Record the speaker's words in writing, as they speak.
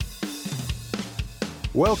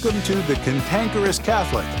Welcome to The Cantankerous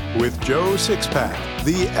Catholic with Joe Sixpack,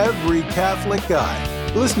 the every Catholic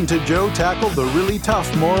guy. Listen to Joe tackle the really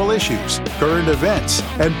tough moral issues, current events,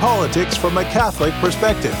 and politics from a Catholic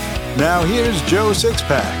perspective. Now here's Joe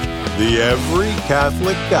Sixpack, the every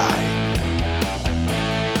Catholic guy.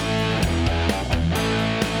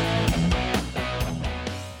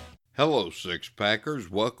 Hello,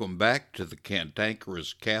 Six-Packers. Welcome back to The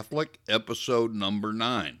Cantankerous Catholic, episode number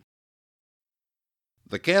 9.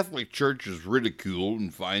 The Catholic Church is ridiculed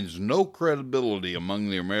and finds no credibility among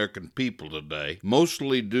the American people today,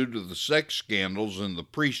 mostly due to the sex scandals in the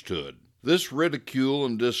priesthood. This ridicule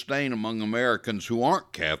and disdain among Americans who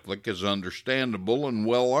aren't Catholic is understandable and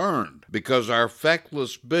well-earned, because our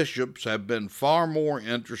feckless bishops have been far more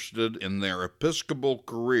interested in their episcopal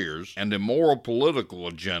careers and immoral political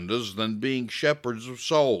agendas than being shepherds of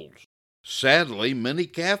souls. Sadly, many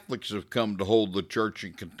Catholics have come to hold the Church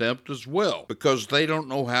in contempt as well, because they don't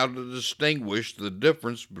know how to distinguish the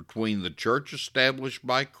difference between the Church established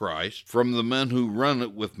by Christ from the men who run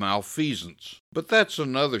it with malfeasance. But that's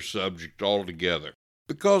another subject altogether.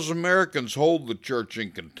 Because Americans hold the Church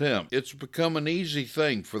in contempt, it's become an easy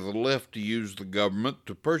thing for the left to use the government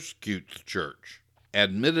to persecute the Church.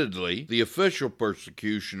 Admittedly, the official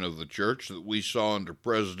persecution of the Church that we saw under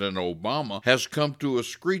President Obama has come to a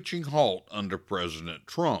screeching halt under President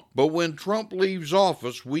Trump. But when Trump leaves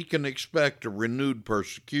office, we can expect a renewed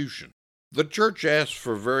persecution. The Church asks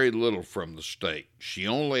for very little from the state. She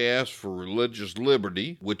only asks for religious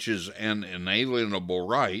liberty, which is an inalienable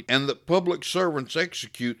right, and that public servants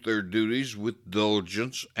execute their duties with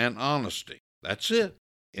diligence and honesty. That's it.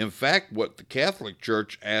 In fact, what the Catholic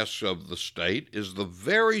Church asks of the state is the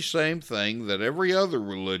very same thing that every other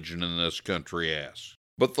religion in this country asks.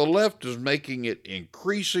 But the left is making it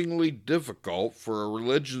increasingly difficult for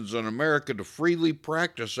religions in America to freely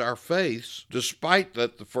practice our faiths, despite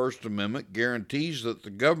that the First Amendment guarantees that the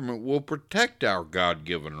government will protect our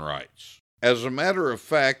God-given rights. As a matter of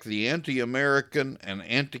fact, the anti-American and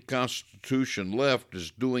anti-Constitution left is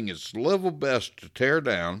doing its level best to tear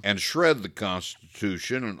down and shred the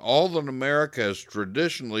Constitution and all that America has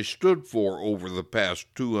traditionally stood for over the past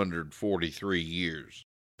 243 years.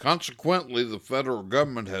 Consequently, the federal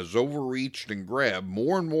government has overreached and grabbed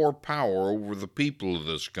more and more power over the people of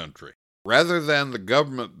this country. Rather than the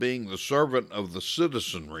government being the servant of the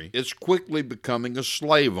citizenry, it's quickly becoming a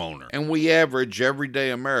slave owner, and we average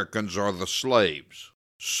everyday Americans are the slaves.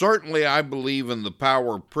 Certainly I believe in the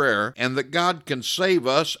power of prayer and that God can save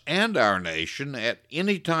us and our nation at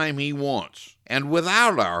any time He wants, and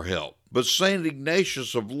without our help. But St.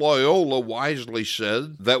 Ignatius of Loyola wisely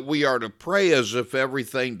said that we are to pray as if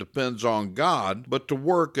everything depends on God, but to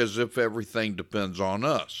work as if everything depends on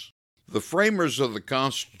us. The framers of the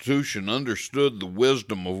Constitution understood the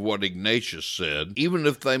wisdom of what Ignatius said, even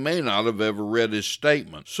if they may not have ever read his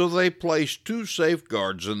statement, so they placed 2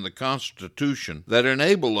 safeguards in the Constitution that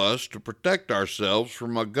enable us to protect ourselves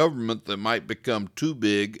from a government that might become too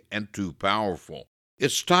big and too powerful.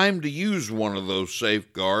 It's time to use one of those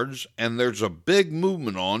safeguards, and there's a big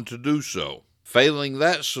movement on to do so. Failing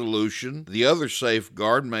that solution, the other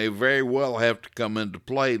safeguard may very well have to come into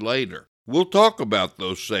play later. We'll talk about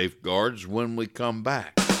those safeguards when we come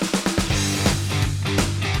back.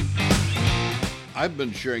 I've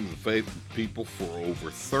been sharing the faith with people for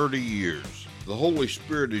over 30 years. The Holy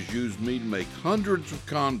Spirit has used me to make hundreds of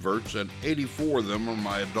converts, and 84 of them are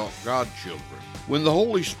my adult godchildren. When the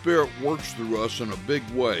Holy Spirit works through us in a big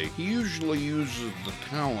way, He usually uses the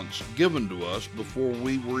talents given to us before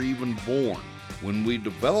we were even born. When we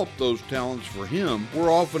develop those talents for Him,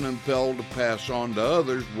 we're often impelled to pass on to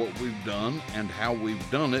others what we've done and how we've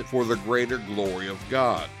done it for the greater glory of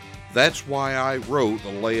God. That's why I wrote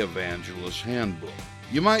the Lay Evangelist Handbook.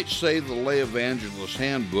 You might say the Lay Evangelist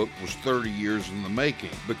Handbook was 30 years in the making,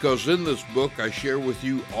 because in this book I share with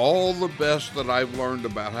you all the best that I've learned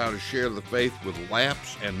about how to share the faith with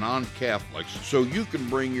lapsed and non-Catholics, so you can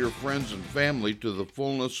bring your friends and family to the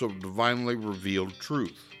fullness of divinely revealed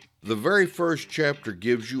truth. The very first chapter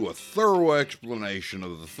gives you a thorough explanation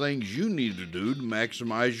of the things you need to do to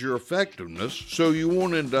maximize your effectiveness so you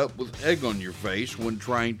won't end up with egg on your face when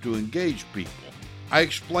trying to engage people. I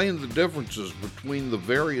explain the differences between the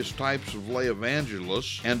various types of lay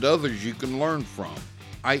evangelists and others you can learn from.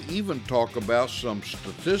 I even talk about some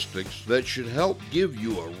statistics that should help give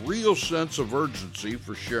you a real sense of urgency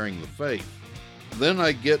for sharing the faith. Then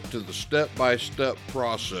I get to the step-by-step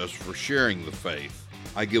process for sharing the faith.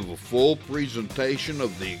 I give a full presentation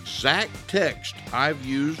of the exact text I've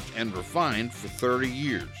used and refined for 30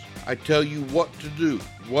 years. I tell you what to do,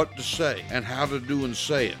 what to say, and how to do and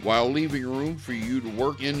say it, while leaving room for you to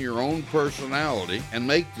work in your own personality and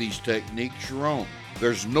make these techniques your own.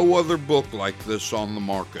 There's no other book like this on the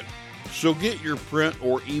market. So get your print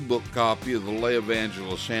or ebook copy of the Lay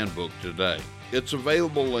Evangelist Handbook today. It's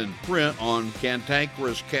available in print on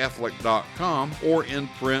cantankerouscatholic.com or in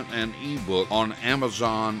print and ebook on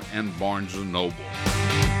Amazon and Barnes & Noble.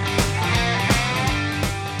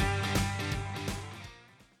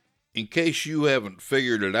 In case you haven't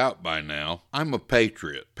figured it out by now, I'm a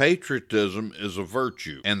patriot. Patriotism is a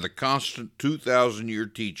virtue, and the constant 2,000-year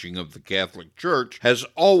teaching of the Catholic Church has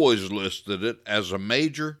always listed it as a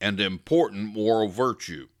major and important moral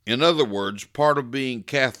virtue. In other words, part of being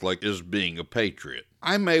Catholic is being a patriot.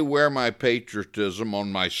 I may wear my patriotism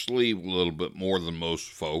on my sleeve a little bit more than most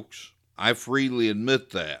folks. I freely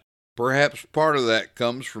admit that. Perhaps part of that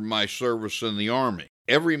comes from my service in the Army.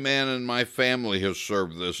 Every man in my family has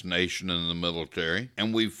served this nation in the military,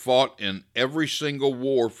 and we've fought in every single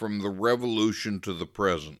war from the Revolution to the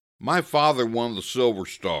present. My father won the Silver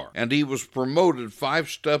Star, and he was promoted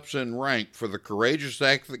 5 steps in rank for the courageous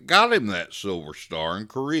act that got him that Silver Star in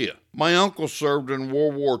Korea. My uncle served in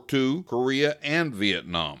World War II, Korea, and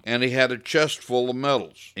Vietnam, and he had a chest full of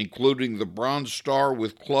medals, including the Bronze Star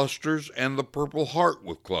with clusters and the Purple Heart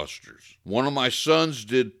with clusters. One of my sons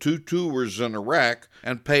did 2 tours in Iraq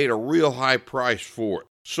and paid a real high price for it.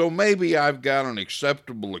 So maybe I've got an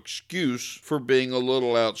acceptable excuse for being a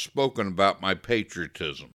little outspoken about my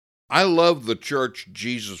patriotism. I love the church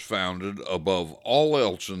Jesus founded above all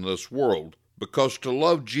else in this world, because to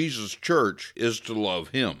love Jesus' church is to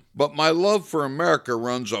love him. But my love for America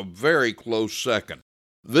runs a very close second.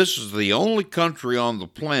 This is the only country on the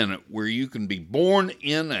planet where you can be born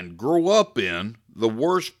in and grow up in the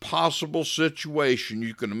worst possible situation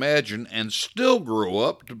you can imagine and still grow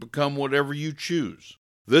up to become whatever you choose.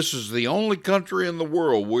 This is the only country in the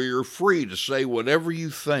world where you're free to say whatever you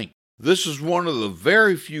think. This is one of the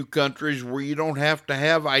very few countries where you don't have to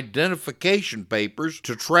have identification papers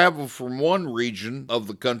to travel from one region of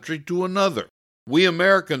the country to another. We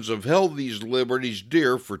Americans have held these liberties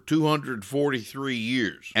dear for 243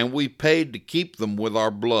 years, and we paid to keep them with our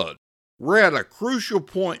blood. We're at a crucial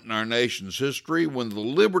point in our nation's history when the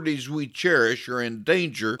liberties we cherish are in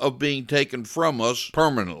danger of being taken from us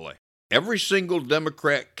permanently. Every single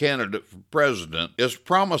Democrat candidate for president is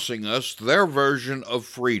promising us their version of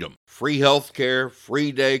freedom. Free health care,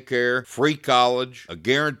 free daycare, free college, a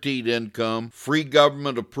guaranteed income, free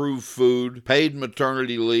government-approved food, paid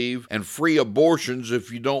maternity leave, and free abortions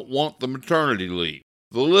if you don't want the maternity leave.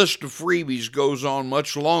 The list of freebies goes on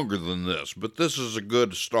much longer than this, but this is a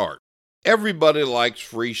good start. Everybody likes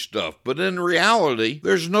free stuff, but in reality,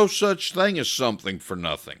 there's no such thing as something for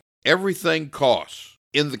nothing. Everything costs.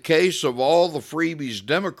 In the case of all the freebies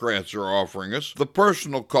Democrats are offering us, the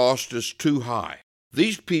personal cost is too high.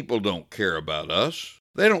 These people don't care about us.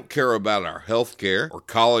 They don't care about our health care or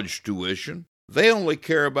college tuition. They only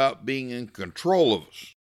care about being in control of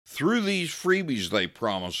us. Through these freebies they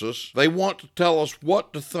promise us, they want to tell us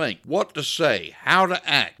what to think, what to say, how to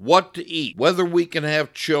act, what to eat, whether we can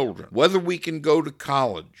have children, whether we can go to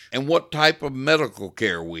college, and what type of medical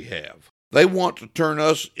care we have. They want to turn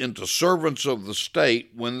us into servants of the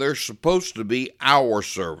state when they're supposed to be our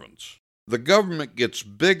servants. The government gets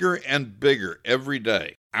bigger and bigger every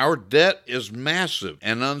day. Our debt is massive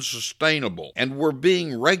and unsustainable, and we're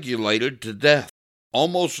being regulated to death.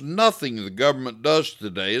 Almost nothing the government does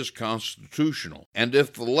today is constitutional, and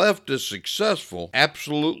if the left is successful,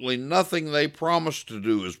 absolutely nothing they promise to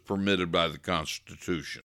do is permitted by the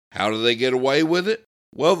Constitution. How do they get away with it?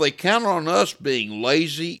 Well, they count on us being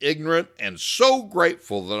lazy, ignorant, and so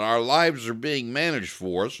grateful that our lives are being managed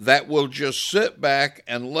for us that we'll just sit back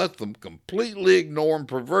and let them completely ignore and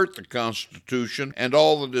pervert the Constitution and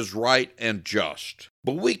all that is right and just.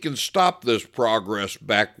 But we can stop this progress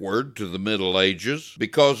backward to the Middle Ages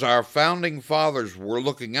because our founding fathers were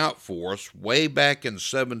looking out for us way back in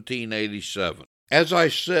 1787. As I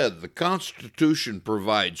said, the Constitution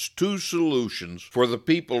provides 2 solutions for the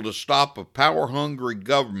people to stop a power-hungry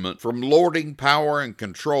government from lording power and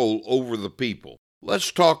control over the people.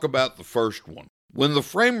 Let's talk about the first one. When the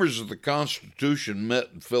framers of the Constitution met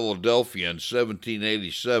in Philadelphia in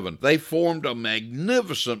 1787, they formed a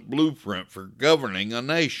magnificent blueprint for governing a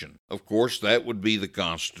nation. Of course, that would be the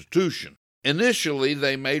Constitution. Initially,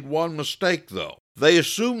 they made one mistake, though. They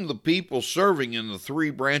assumed the people serving in the 3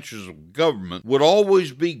 branches of government would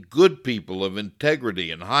always be good people of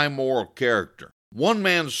integrity and high moral character. One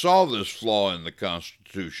man saw this flaw in the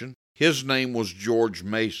Constitution. His name was George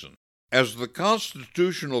Mason. As the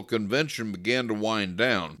Constitutional Convention began to wind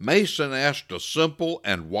down, Mason asked a simple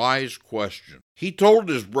and wise question. He told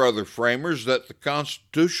his brother framers that the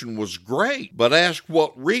Constitution was great, but asked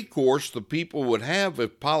what recourse the people would have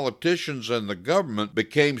if politicians and the government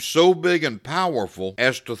became so big and powerful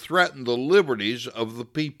as to threaten the liberties of the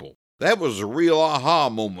people. That was a real aha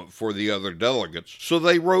moment for the other delegates, so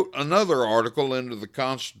they wrote another article into the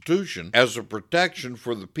Constitution as a protection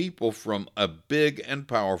for the people from a big and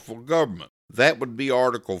powerful government. That would be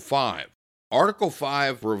Article 5. Article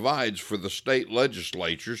 5 provides for the state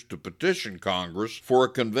legislatures to petition Congress for a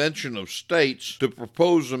convention of states to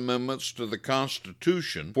propose amendments to the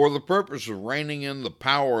Constitution for the purpose of reining in the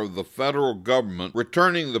power of the federal government,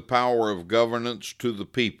 returning the power of governance to the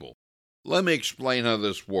people. Let me explain how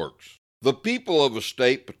this works. The people of a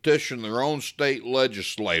state petition their own state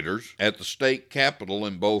legislators at the state capitol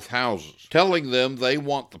in both houses, telling them they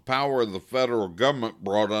want the power of the federal government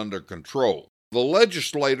brought under control. The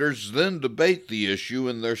legislators then debate the issue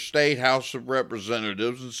in their state House of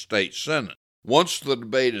Representatives and state Senate. Once the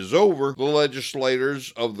debate is over, the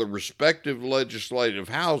legislators of the respective legislative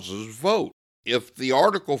houses vote. If the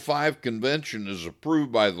Article 5 convention is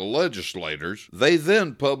approved by the legislators, they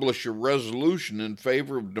then publish a resolution in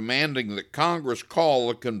favor of demanding that Congress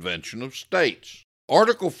call a convention of states.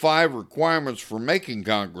 Article 5 requirements for making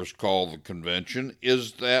Congress call the convention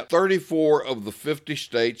is that 34 of the 50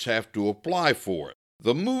 states have to apply for it.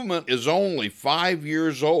 The movement is only 5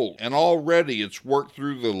 years old, and already it's worked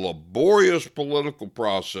through the laborious political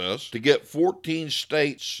process to get 14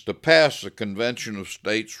 states to pass a Convention of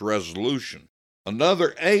States resolution.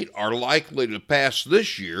 Another 8 are likely to pass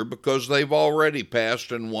this year because they've already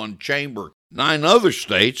passed in one chamber. 9 other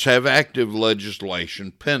states have active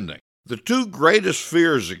legislation pending. The two greatest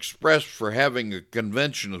fears expressed for having a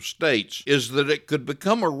convention of states is that it could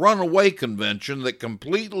become a runaway convention that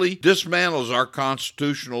completely dismantles our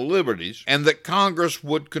constitutional liberties, and that Congress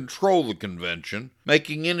would control the convention,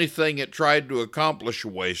 making anything it tried to accomplish a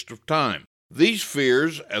waste of time. These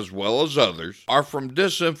fears, as well as others, are from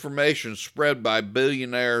disinformation spread by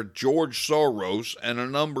billionaire George Soros and a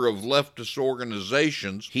number of leftist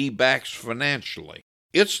organizations he backs financially.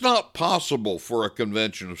 It's not possible for a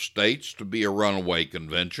convention of states to be a runaway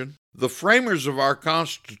convention. The framers of our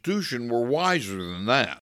Constitution were wiser than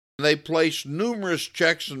that. They placed numerous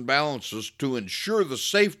checks and balances to ensure the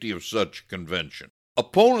safety of such a convention.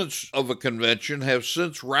 Opponents of a convention have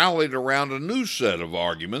since rallied around a new set of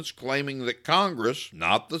arguments claiming that Congress,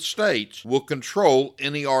 not the states, will control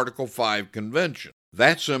any Article 5 convention.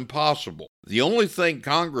 That's impossible. The only thing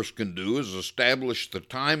Congress can do is establish the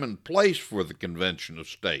time and place for the Convention of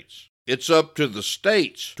States. It's up to the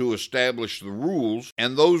states to establish the rules,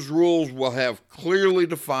 and those rules will have clearly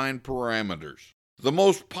defined parameters. The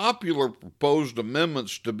most popular proposed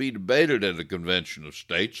amendments to be debated at a convention of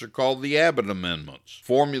states are called the Abbott Amendments,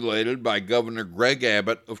 formulated by Governor Greg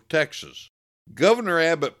Abbott of Texas. Governor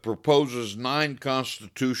Abbott proposes 9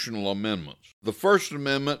 constitutional amendments. The First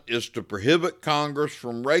Amendment is to prohibit Congress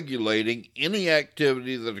from regulating any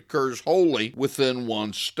activity that occurs wholly within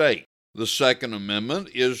one state. The Second Amendment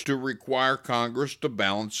is to require Congress to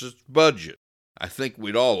balance its budget. I think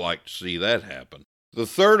we'd all like to see that happen. The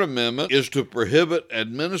Third Amendment is to prohibit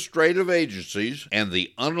administrative agencies and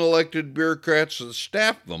the unelected bureaucrats that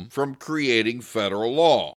staff them from creating federal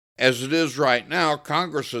law. As it is right now,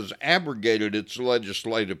 Congress has abrogated its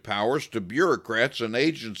legislative powers to bureaucrats and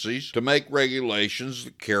agencies to make regulations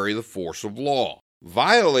that carry the force of law.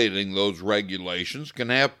 Violating those regulations can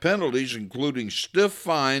have penalties including stiff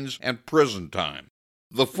fines and prison time.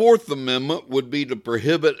 The Fourth Amendment would be to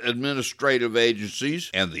prohibit administrative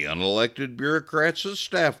agencies and the unelected bureaucrats that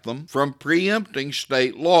staff them from preempting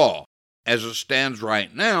state law. As it stands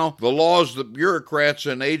right now, the laws that bureaucrats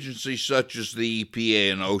and agencies such as the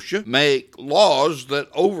EPA and OSHA make laws that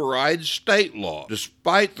override state law,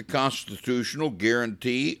 despite the constitutional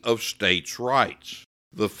guarantee of states' rights.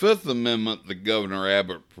 The Fifth Amendment that Governor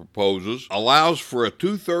Abbott proposes allows for a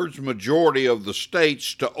 2/3 majority of the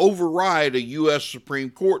states to override a U.S. Supreme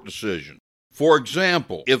Court decision. For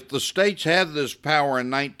example, if the states had this power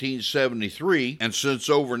in 1973, and since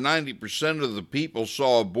over 90% of the people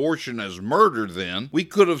saw abortion as murder then, we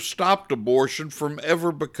could have stopped abortion from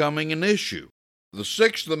ever becoming an issue. The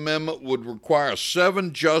Sixth Amendment would require a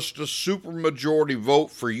 7-justice supermajority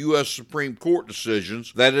vote for U.S. Supreme Court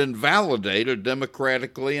decisions that invalidate a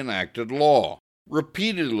democratically enacted law.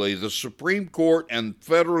 Repeatedly, the Supreme Court and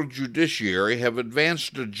federal judiciary have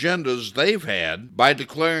advanced agendas they've had by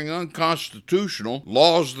declaring unconstitutional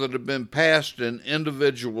laws that have been passed in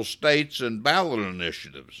individual states and ballot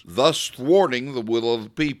initiatives, thus thwarting the will of the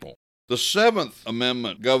people. The Seventh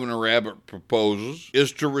Amendment Governor Abbott proposes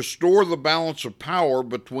is to restore the balance of power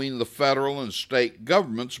between the federal and state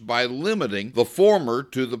governments by limiting the former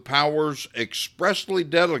to the powers expressly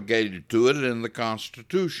delegated to it in the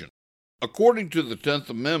Constitution. According to the 10th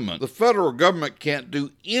Amendment, the federal government can't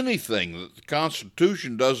do anything that the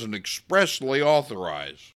Constitution doesn't expressly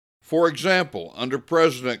authorize. For example, under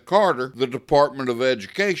President Carter, the Department of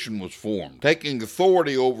Education was formed, taking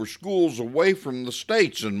authority over schools away from the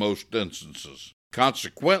states in most instances.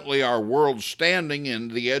 Consequently, our world's standing in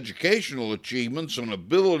the educational achievements and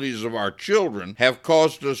abilities of our children have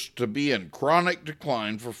caused us to be in chronic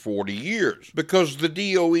decline for 40 years, because the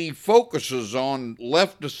DOE focuses on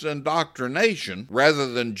leftist indoctrination rather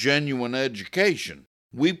than genuine education.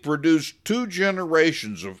 We produced 2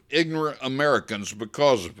 generations of ignorant Americans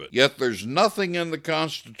because of it, yet there's nothing in the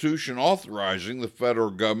Constitution authorizing the federal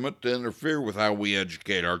government to interfere with how we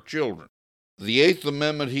educate our children. The 8th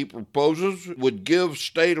Amendment he proposes would give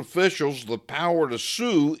state officials the power to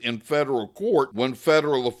sue in federal court when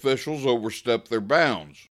federal officials overstep their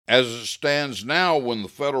bounds. As it stands now, when the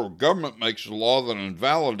federal government makes a law that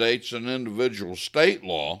invalidates an individual state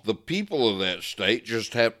law, the people of that state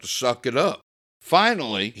just have to suck it up.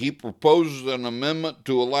 Finally, he proposes an amendment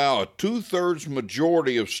to allow a 2/3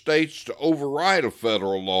 majority of states to override a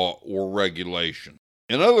federal law or regulation.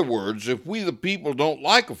 In other words, if we the people don't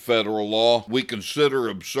like a federal law we consider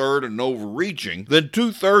absurd and overreaching, then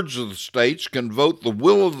 2/3 of the states can vote the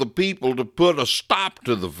will of the people to put a stop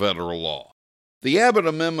to the federal law. The Abbott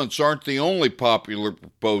amendments aren't the only popular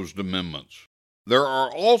proposed amendments. There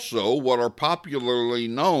are also what are popularly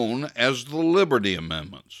known as the Liberty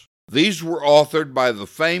Amendments. These were authored by the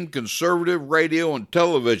famed conservative radio and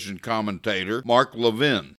television commentator Mark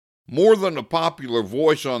Levin. More than a popular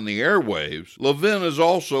voice on the airwaves, Levin is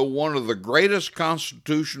also one of the greatest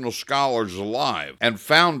constitutional scholars alive and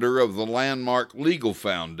founder of the Landmark Legal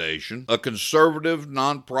Foundation, a conservative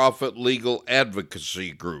nonprofit legal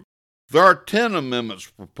advocacy group. There are 10 amendments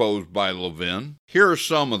proposed by Levin. Here are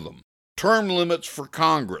some of them. Term limits for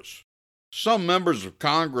Congress. Some members of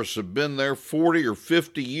Congress have been there 40 or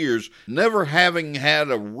 50 years, never having had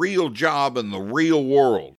a real job in the real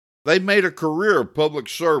world. They made a career of public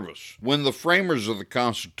service when the framers of the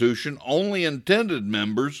Constitution only intended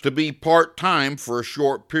members to be part-time for a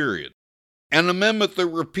short period. An amendment that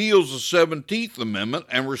repeals the 17th Amendment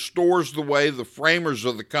and restores the way the framers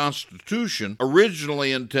of the Constitution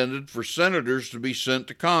originally intended for senators to be sent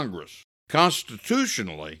to Congress.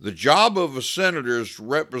 Constitutionally, the job of a senator is to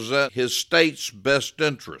represent his state's best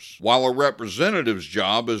interests, while a representative's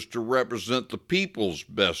job is to represent the people's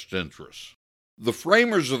best interests. The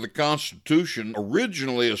framers of the Constitution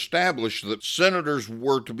originally established that senators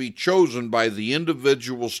were to be chosen by the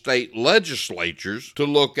individual state legislatures to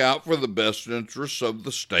look out for the best interests of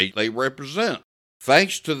the state they represent.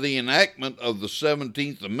 Thanks to the enactment of the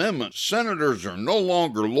 17th Amendment, senators are no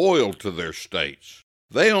longer loyal to their states.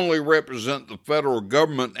 They only represent the federal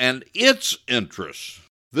government and its interests.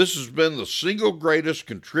 This has been the single greatest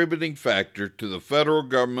contributing factor to the federal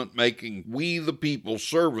government making we the people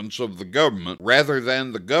servants of the government rather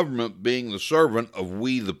than the government being the servant of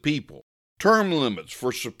we the people. Term limits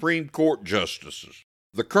for Supreme Court justices.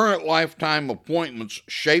 The current lifetime appointments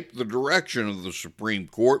shape the direction of the Supreme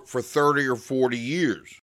Court for 30 or 40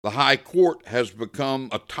 years. The High Court has become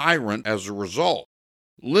a tyrant as a result.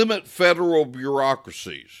 Limit federal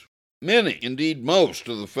bureaucracies. Many, indeed most,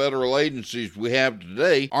 of the federal agencies we have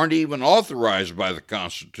today aren't even authorized by the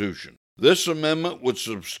Constitution. This amendment would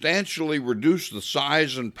substantially reduce the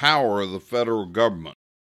size and power of the federal government.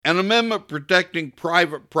 An amendment protecting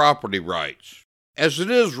private property rights. As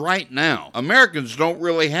it is right now, Americans don't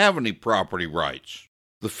really have any property rights.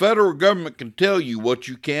 The federal government can tell you what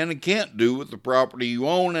you can and can't do with the property you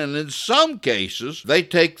own, and in some cases, they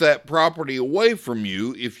take that property away from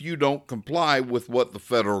you if you don't comply with what the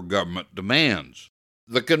federal government demands.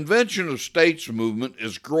 The Convention of States movement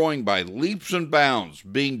is growing by leaps and bounds,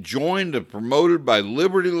 being joined and promoted by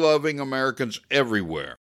liberty-loving Americans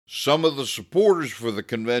everywhere. Some of the supporters for the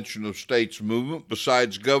Convention of States movement,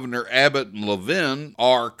 besides Governor Abbott and Levin,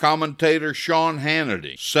 are commentator Sean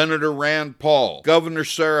Hannity, Senator Rand Paul, Governor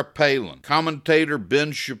Sarah Palin, commentator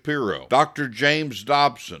Ben Shapiro, Dr. James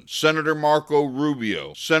Dobson, Senator Marco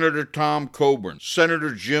Rubio, Senator Tom Coburn,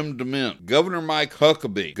 Senator Jim DeMint, Governor Mike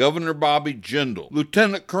Huckabee, Governor Bobby Jindal,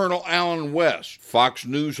 Lieutenant Colonel Alan West, Fox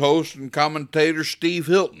News host and commentator Steve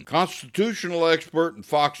Hilton, constitutional expert and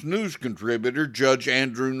Fox News contributor Judge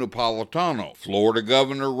Andrew Napolitano, Florida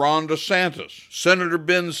Governor Ron DeSantis, Senator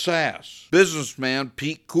Ben Sasse, businessman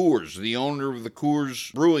Pete Coors, the owner of the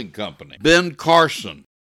Coors Brewing Company, Ben Carson,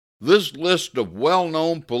 This list of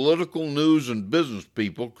well-known political news and business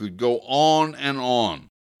people could go on and on.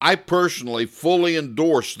 I personally fully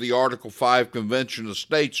endorse the Article 5 Convention of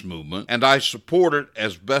States movement, and I support it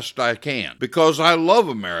as best I can, because I love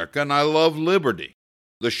America and I love liberty.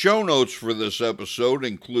 The show notes for this episode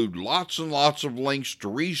include lots and lots of links to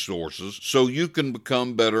resources so you can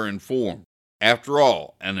become better informed. After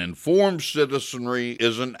all, an informed citizenry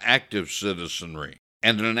is an active citizenry,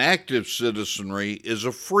 and an active citizenry is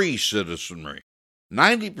a free citizenry.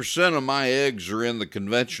 90% of my eggs are in the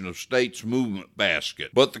Convention of States movement basket,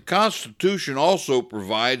 but the Constitution also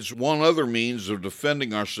provides one other means of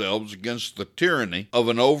defending ourselves against the tyranny of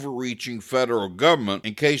an overreaching federal government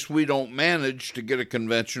in case we don't manage to get a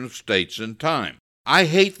Convention of States in time. I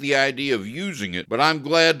hate the idea of using it, but I'm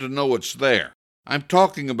glad to know it's there. I'm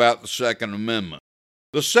talking about the Second Amendment.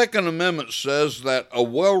 The Second Amendment says that a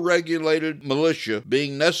well-regulated militia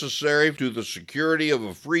being necessary to the security of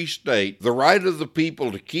a free state, the right of the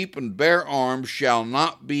people to keep and bear arms shall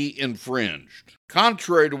not be infringed.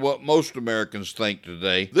 Contrary to what most Americans think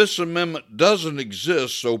today, this amendment doesn't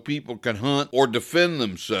exist so people can hunt or defend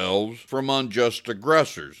themselves from unjust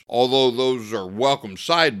aggressors, although those are welcome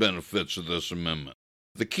side benefits of this amendment.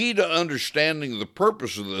 The key to understanding the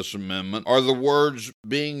purpose of this amendment are the words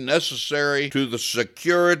being necessary to the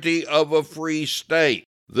security of a free state.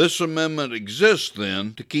 This amendment exists,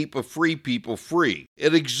 then, to keep a free people free.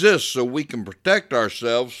 It exists so we can protect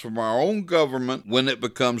ourselves from our own government when it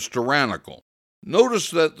becomes tyrannical.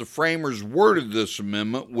 Notice that the framers worded this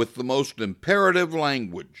amendment with the most imperative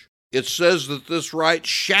language. It says that this right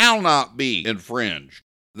shall not be infringed.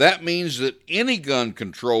 That means that any gun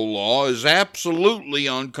control law is absolutely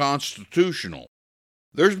unconstitutional.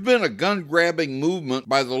 There's been a gun-grabbing movement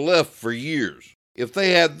by the left for years. If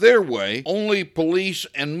they had their way, only police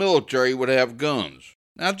and military would have guns.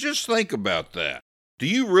 Now just think about that. Do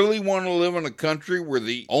you really want to live in a country where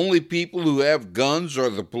the only people who have guns are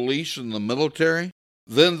the police and the military?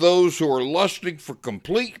 Then those who are lusting for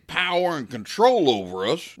complete power and control over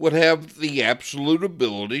us would have the absolute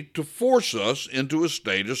ability to force us into a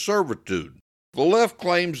state of servitude. The left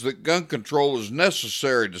claims that gun control is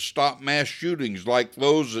necessary to stop mass shootings like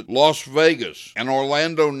those at Las Vegas and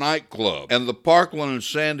Orlando nightclub and the Parkland and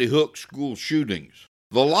Sandy Hook school shootings.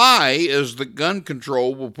 The lie is that gun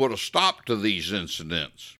control will put a stop to these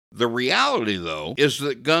incidents. The reality, though, is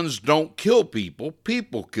that guns don't kill people,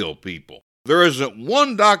 people kill people. There isn't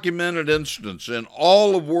one documented instance in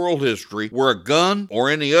all of world history where a gun, or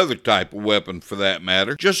any other type of weapon for that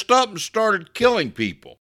matter, just up and started killing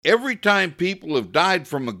people. Every time people have died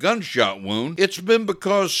from a gunshot wound, it's been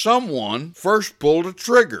because someone first pulled a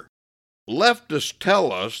trigger. Leftists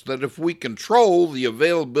tell us that if we control the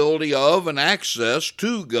availability of and access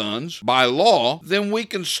to guns by law, then we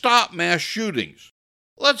can stop mass shootings.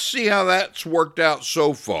 Let's see how that's worked out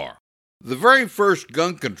so far. The very first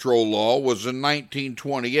gun control law was in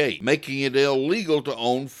 1928, making it illegal to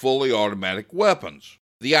own fully automatic weapons.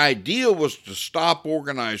 The idea was to stop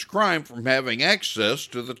organized crime from having access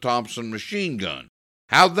to the Thompson machine gun.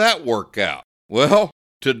 How'd that work out? Well,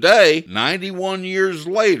 today, 91 years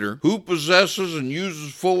later, who possesses and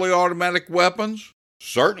uses fully automatic weapons?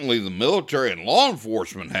 Certainly the military and law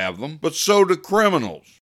enforcement have them, but so do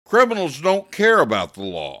criminals. Criminals don't care about the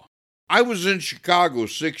law. I was in Chicago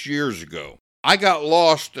 6 years ago. I got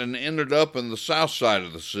lost and ended up in the south side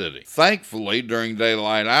of the city, thankfully during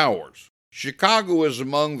daylight hours. Chicago is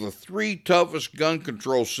among the 3 toughest gun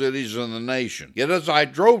control cities in the nation. Yet as I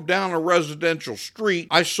drove down a residential street,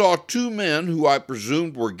 I saw 2 men who I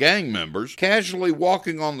presumed were gang members casually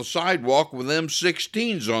walking on the sidewalk with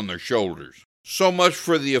M16s on their shoulders. So much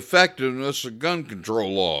for the effectiveness of gun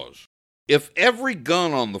control laws. If every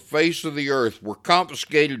gun on the face of the earth were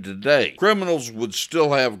confiscated today, criminals would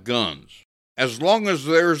still have guns. As long as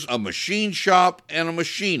there's a machine shop and a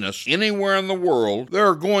machinist anywhere in the world, there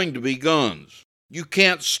are going to be guns. You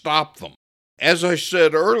can't stop them. As I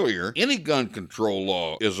said earlier, any gun control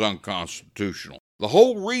law is unconstitutional. The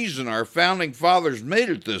whole reason our founding fathers made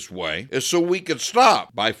it this way is so we could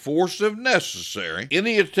stop, by force if necessary,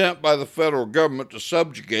 any attempt by the federal government to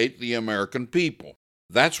subjugate the American people.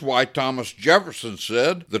 That's why Thomas Jefferson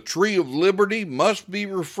said, "The tree of liberty must be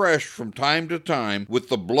refreshed from time to time with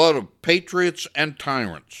the blood of patriots and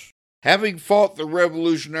tyrants." Having fought the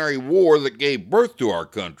Revolutionary War that gave birth to our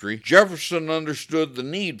country, Jefferson understood the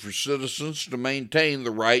need for citizens to maintain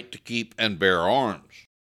the right to keep and bear arms.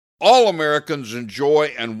 All Americans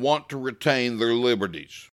enjoy and want to retain their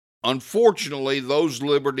liberties. Unfortunately, those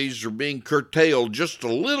liberties are being curtailed just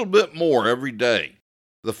a little bit more every day.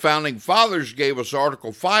 The Founding Fathers gave us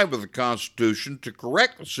Article 5 of the Constitution to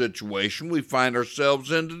correct the situation we find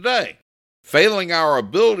ourselves in today. Failing our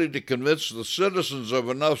ability to convince the citizens of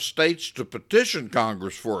enough states to petition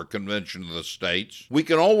Congress for a convention of the states, we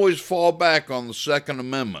can always fall back on the Second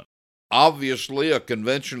Amendment. Obviously, a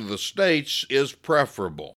convention of the states is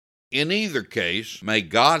preferable. In either case, may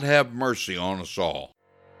God have mercy on us all.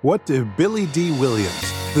 What do Billy D.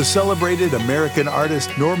 Williams, the celebrated American artist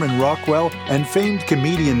Norman Rockwell, and famed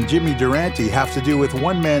comedian Jimmy Durante have to do with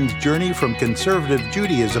one man's journey from conservative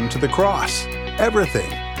Judaism to the cross? Everything.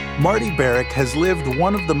 Marty Barrick has lived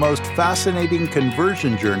one of the most fascinating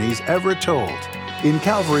conversion journeys ever told. In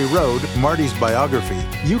Calvary Road, Marty's biography,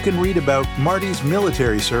 you can read about Marty's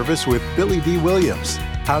military service with Billy D. Williams,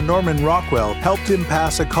 how Norman Rockwell helped him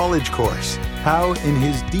pass a college course, how, in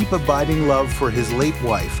his deep abiding love for his late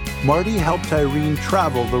wife, Marty helped Irene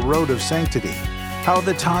travel the road of sanctity, how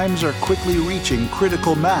the times are quickly reaching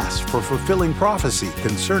critical mass for fulfilling prophecy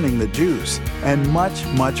concerning the Jews, and much,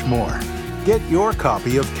 much more. Get your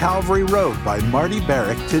copy of Calvary Road by Marty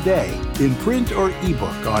Barrick today, in print or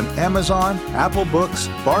ebook on Amazon, Apple Books,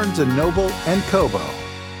 Barnes & Noble, and Kobo.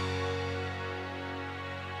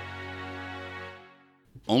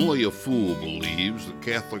 Only a fool believes the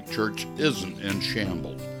Catholic Church isn't in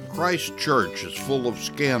shambles. Christ Church is full of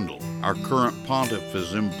scandal. Our current pontiff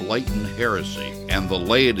is in blatant heresy, and the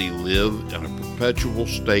laity live in a perpetual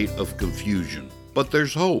state of confusion. But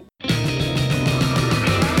there's hope.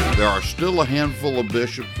 There are still a handful of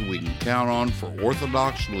bishops we can count on for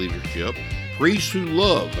Orthodox leadership, priests who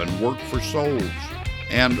love and work for souls,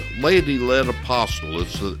 and laity-led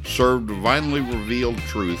apostolates that serve divinely revealed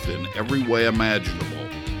truth in every way imaginable.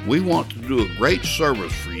 We want to do a great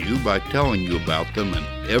service for you by telling you about them in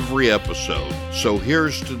every episode. So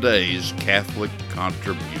here's today's Catholic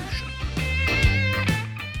contribution.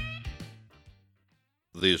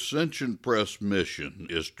 The Ascension Press mission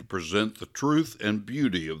is to present the truth and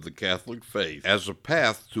beauty of the Catholic faith as a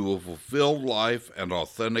path to a fulfilled life and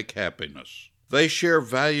authentic happiness. They share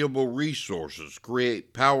valuable resources,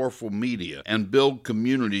 create powerful media, and build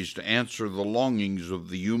communities to answer the longings of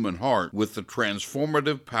the human heart with the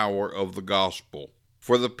transformative power of the gospel.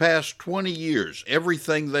 For the past 20 years,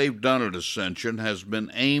 everything they've done at Ascension has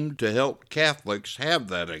been aimed to help Catholics have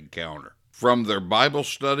that encounter. From their Bible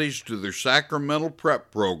studies to their sacramental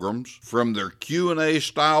prep programs, from their Q&A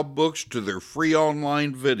style books to their free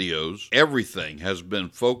online videos, everything has been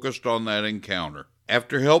focused on that encounter.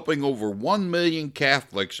 After helping over 1 million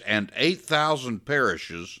Catholics and 8,000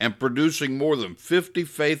 parishes and producing more than 50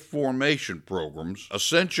 faith formation programs,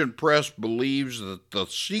 Ascension Press believes that the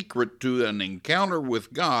secret to an encounter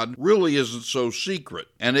with God really isn't so secret,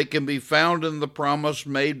 and it can be found in the promise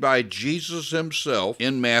made by Jesus himself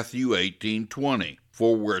in Matthew 18:20.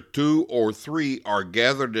 For where 2 or 3 are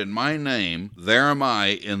gathered in my name, there am I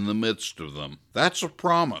in the midst of them. That's a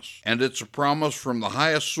promise, and it's a promise from the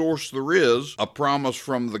highest source there is, a promise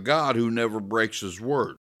from the God who never breaks his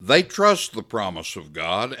word. They trust the promise of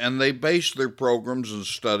God, and they base their programs and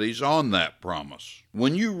studies on that promise.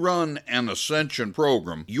 When you run an Ascension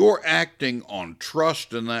program, you're acting on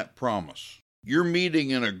trust in that promise. You're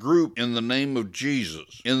meeting in a group in the name of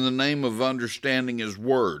Jesus, in the name of understanding his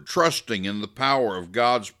word, trusting in the power of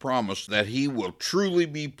God's promise that he will truly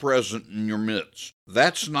be present in your midst.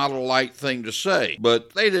 That's not a light thing to say,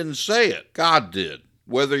 but they didn't say it. God did.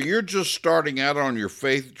 Whether you're just starting out on your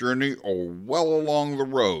faith journey or well along the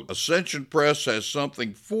road, Ascension Press has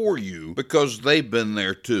something for you because they've been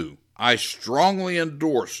there too. I strongly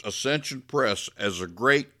endorse Ascension Press as a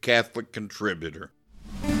great Catholic contributor.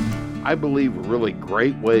 I believe a really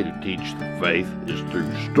great way to teach the faith is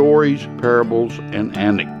through stories, parables, and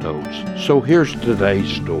anecdotes. So here's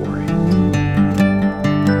today's story.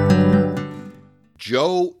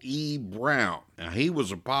 Joe E. Brown. Now, he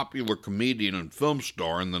was a popular comedian and film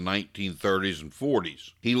star in the 1930s and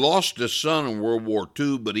 40s. He lost his son in World War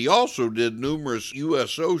II, but he also did numerous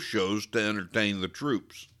USO shows to entertain the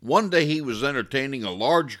troops. One day he was entertaining a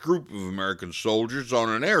large group of American soldiers on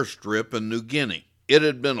an airstrip in New Guinea. It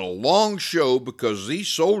had been a long show because these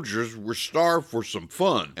soldiers were starved for some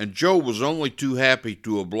fun, and Joe was only too happy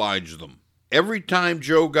to oblige them. Every time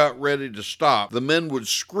Joe got ready to stop, the men would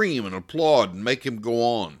scream and applaud and make him go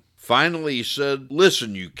on. Finally, he said,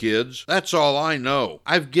 "Listen, you kids, that's all I know.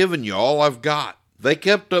 I've given you all I've got." They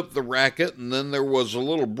kept up the racket, and then there was a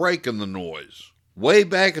little break in the noise. Way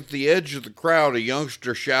back at the edge of the crowd, a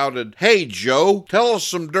youngster shouted, "Hey, Joe, tell us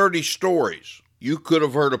some dirty stories." You could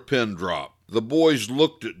have heard a pin drop. The boys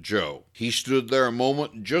looked at Joe. He stood there a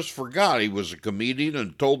moment and just forgot he was a comedian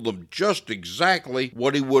and told them just exactly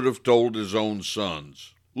what he would have told his own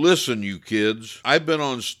sons. Listen, you kids, I've been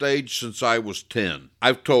on stage since I was 10.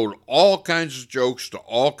 I've told all kinds of jokes to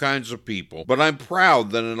all kinds of people, but I'm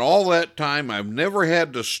proud that in all that time I've never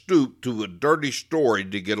had to stoop to a dirty story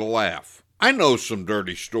to get a laugh. I know some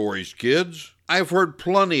dirty stories, kids. I've heard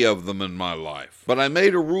plenty of them in my life, but I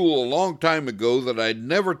made a rule a long time ago that I'd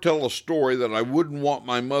never tell a story that I wouldn't want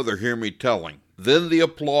my mother hear me telling. Then the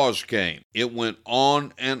applause came. It went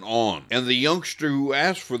on, and the youngster who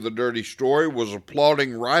asked for the dirty story was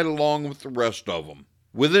applauding right along with the rest of them.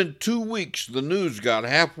 Within 2 weeks, the news got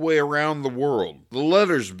halfway around the world. The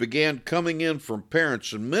letters began coming in from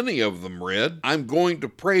parents, and many of them read, "I'm going to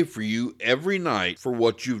pray for you every night for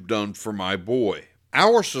what you've done for my boy."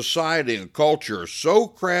 Our society and culture are so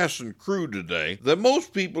crass and crude today that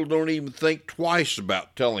most people don't even think twice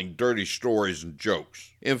about telling dirty stories and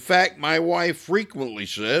jokes. In fact, my wife frequently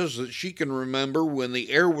says that she can remember when the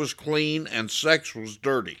air was clean and sex was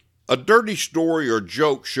dirty. A dirty story or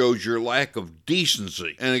joke shows your lack of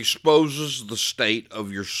decency and exposes the state of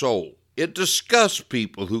your soul. It disgusts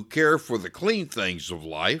people who care for the clean things of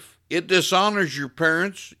life. It dishonors your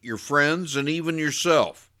parents, your friends, and even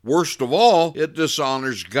yourself. Worst of all, it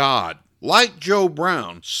dishonors God. Like Joe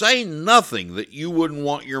Brown, say nothing that you wouldn't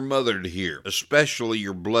want your mother to hear, especially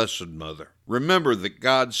your blessed mother. Remember that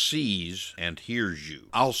God sees and hears you.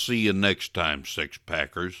 I'll see you next time, Six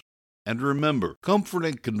Packers. And remember, comfort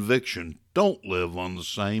and conviction don't live on the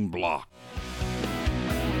same block.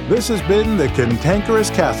 This has been The Cantankerous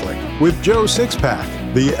Catholic with Joe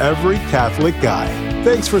Sixpack, the Every Catholic Guy.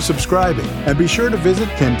 Thanks for subscribing, and be sure to visit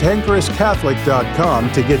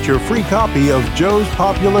cantankerouscatholic.com to get your free copy of Joe's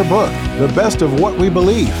popular book, The Best of What We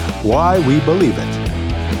Believe, Why We Believe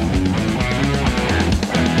It.